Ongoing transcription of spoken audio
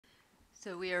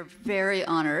So we are very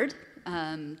honored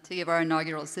to give our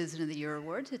inaugural Citizen of the Year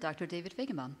Award to Dr. David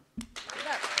Fajgenbaum.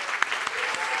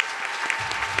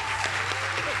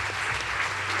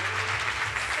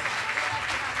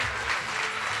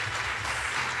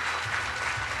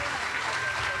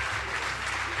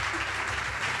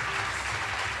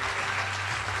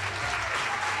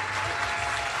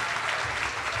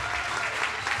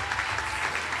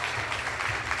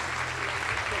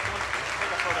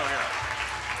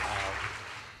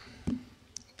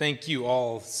 Thank you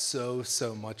all so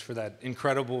much for that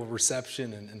incredible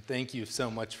reception, and thank you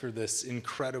so much for this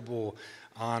incredible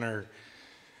honor.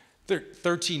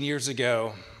 13 years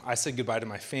ago, I said goodbye to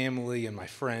my family and my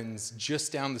friends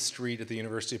just down the street at the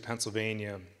University of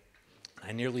Pennsylvania.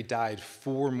 I nearly died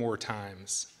 4 more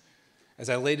times.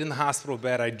 As I laid in the hospital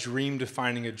bed, I dreamed of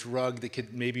finding a drug that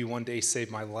could maybe one day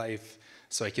save my life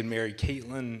so I could marry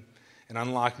Caitlin and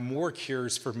unlock more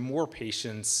cures for more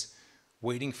patients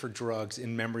waiting for drugs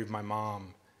in memory of my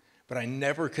mom. But I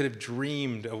never could have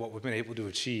dreamed of what we've been able to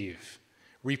achieve.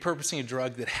 Repurposing a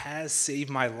drug that has saved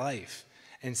my life,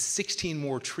 and 16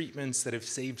 more treatments that have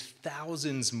saved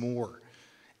thousands more.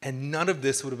 And none of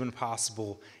this would have been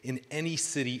possible in any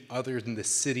city other than the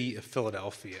city of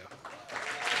Philadelphia.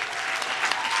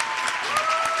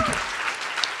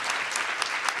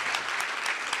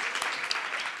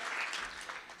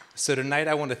 So tonight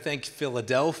I want to thank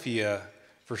Philadelphia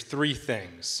for 3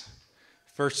 things.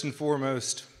 First and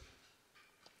foremost,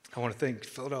 I want to thank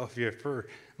Philadelphia for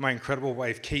my incredible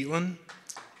wife, Caitlin.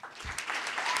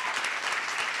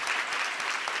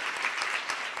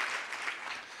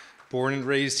 Born and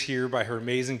raised here by her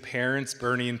amazing parents,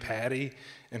 Bernie and Patty,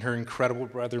 and her incredible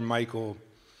brother, Michael,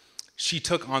 she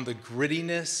took on the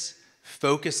grittiness,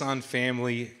 focus on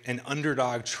family, and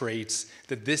underdog traits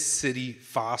that this city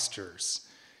fosters.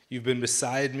 You've been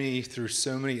beside me through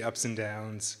so many ups and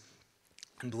downs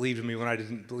and believed in me when I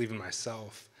didn't believe in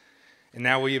myself. And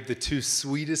now we have the 2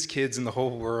 sweetest kids in the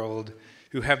whole world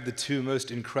who have the 2 most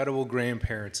incredible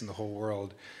grandparents in the whole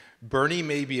world. Bernie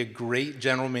may be a great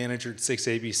general manager at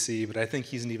 6ABC, but I think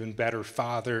he's an even better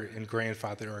father and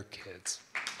grandfather to our kids.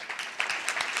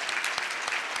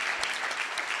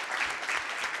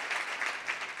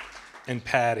 And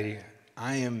Patty,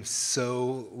 I am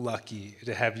so lucky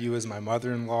to have you as my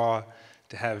mother-in-law,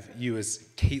 to have you as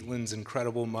Caitlin's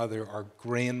incredible mother, our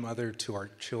grandmother to our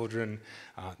children,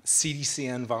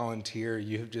 CDCN volunteer.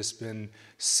 You have just been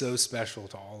so special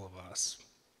to all of us.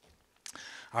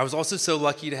 I was also so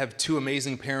lucky to have 2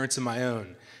 amazing parents of my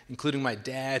own, including my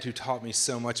dad, who taught me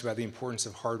so much about the importance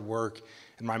of hard work,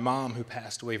 and my mom, who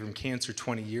passed away from cancer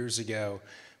 20 years ago,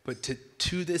 but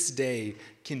to this day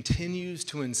continues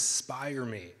to inspire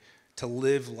me to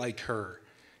live like her.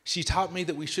 She taught me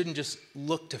that we shouldn't just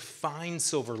look to find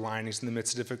silver linings in the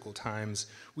midst of difficult times.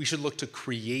 We should look to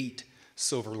create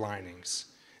silver linings.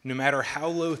 No matter how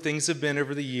low things have been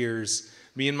over the years,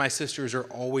 me and my sisters are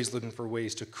always looking for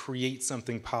ways to create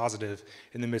something positive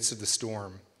in the midst of the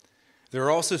storm. There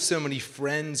are also so many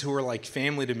friends who are like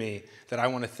family to me that I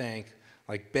want to thank,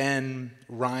 like Ben,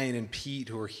 Ryan, and Pete,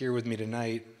 who are here with me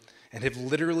tonight, and have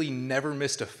literally never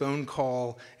missed a phone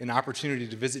call, an opportunity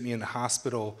to visit me in the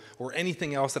hospital, or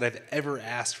anything else that I've ever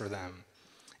asked for them.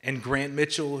 And Grant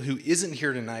Mitchell, who isn't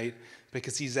here tonight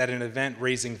because he's at an event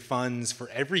raising funds for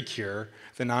Every Cure,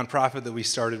 the nonprofit that we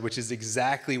started, which is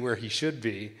exactly where he should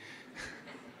be.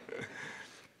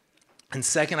 And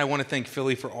second, I want to thank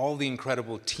Philly for all the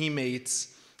incredible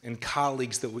teammates and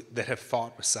colleagues that have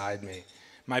fought beside me.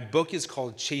 My book is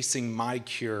called Chasing My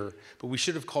Cure, but we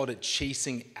should have called it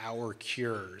Chasing Our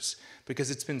Cures,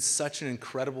 because it's been such an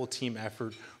incredible team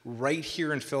effort right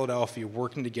here in Philadelphia,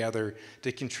 working together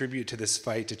to contribute to this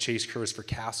fight to chase cures for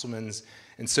Castleman's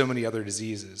and so many other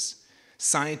diseases.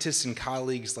 Scientists and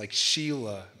colleagues like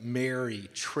Sheila, Mary,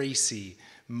 Tracy,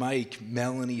 Mike,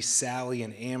 Melanie, Sally,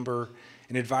 and Amber,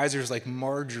 and advisors like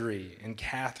Marjorie and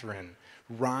Catherine,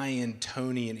 Ryan,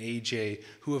 Tony, and AJ,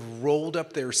 who have rolled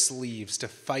up their sleeves to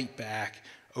fight back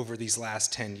over these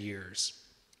last 10 years.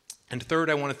 And third,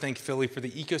 I want to thank Philly for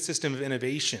the ecosystem of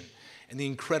innovation and the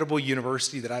incredible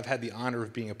university that I've had the honor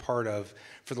of being a part of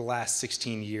for the last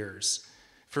 16 years.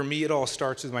 For me, it all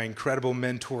starts with my incredible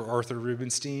mentor, Arthur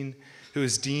Rubenstein, who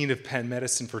is Dean of Penn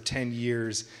Medicine for 10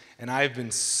 years, and I've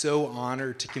been so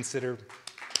honored to consider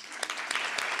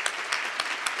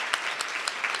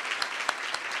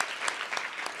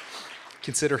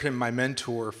him my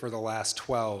mentor for the last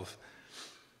 12.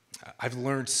 I've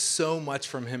learned so much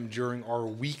from him during our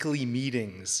weekly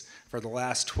meetings for the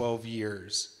last 12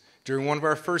 years. During one of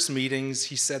our first meetings,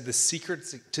 he said the secret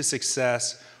to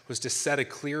success was to set a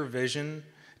clear vision,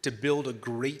 to build a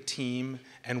great team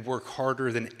and work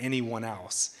harder than anyone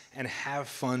else, and have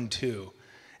fun too.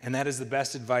 And that is the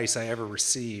best advice I ever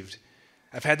received.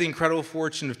 I've had the incredible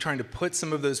fortune of trying to put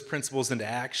some of those principles into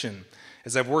action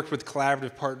as I've worked with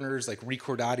collaborative partners like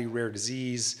Ricordati Rare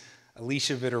Disease,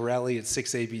 Alicia Vitarelli at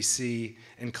 6ABC,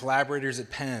 and collaborators at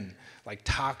Penn like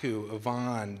Taku,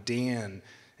 Yvonne, Dan,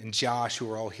 and Josh, who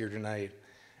are all here tonight.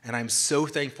 And I'm so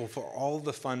thankful for all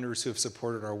the funders who have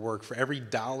supported our work. For every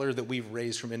dollar that we've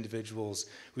raised from individuals,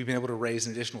 we've been able to raise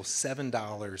an additional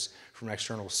 $7 from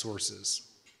external sources.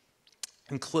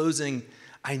 In closing,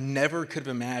 I never could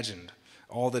have imagined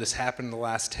all that has happened in the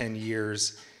last 10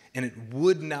 years, and it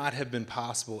would not have been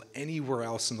possible anywhere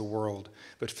else in the world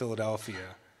but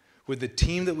Philadelphia. With the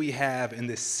team that we have and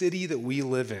the city that we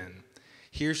live in,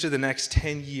 here's to the next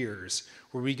 10 years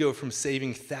where we go from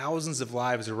saving thousands of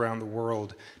lives around the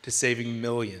world to saving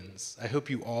millions. I hope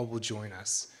you all will join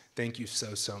us. Thank you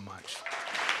so, so much.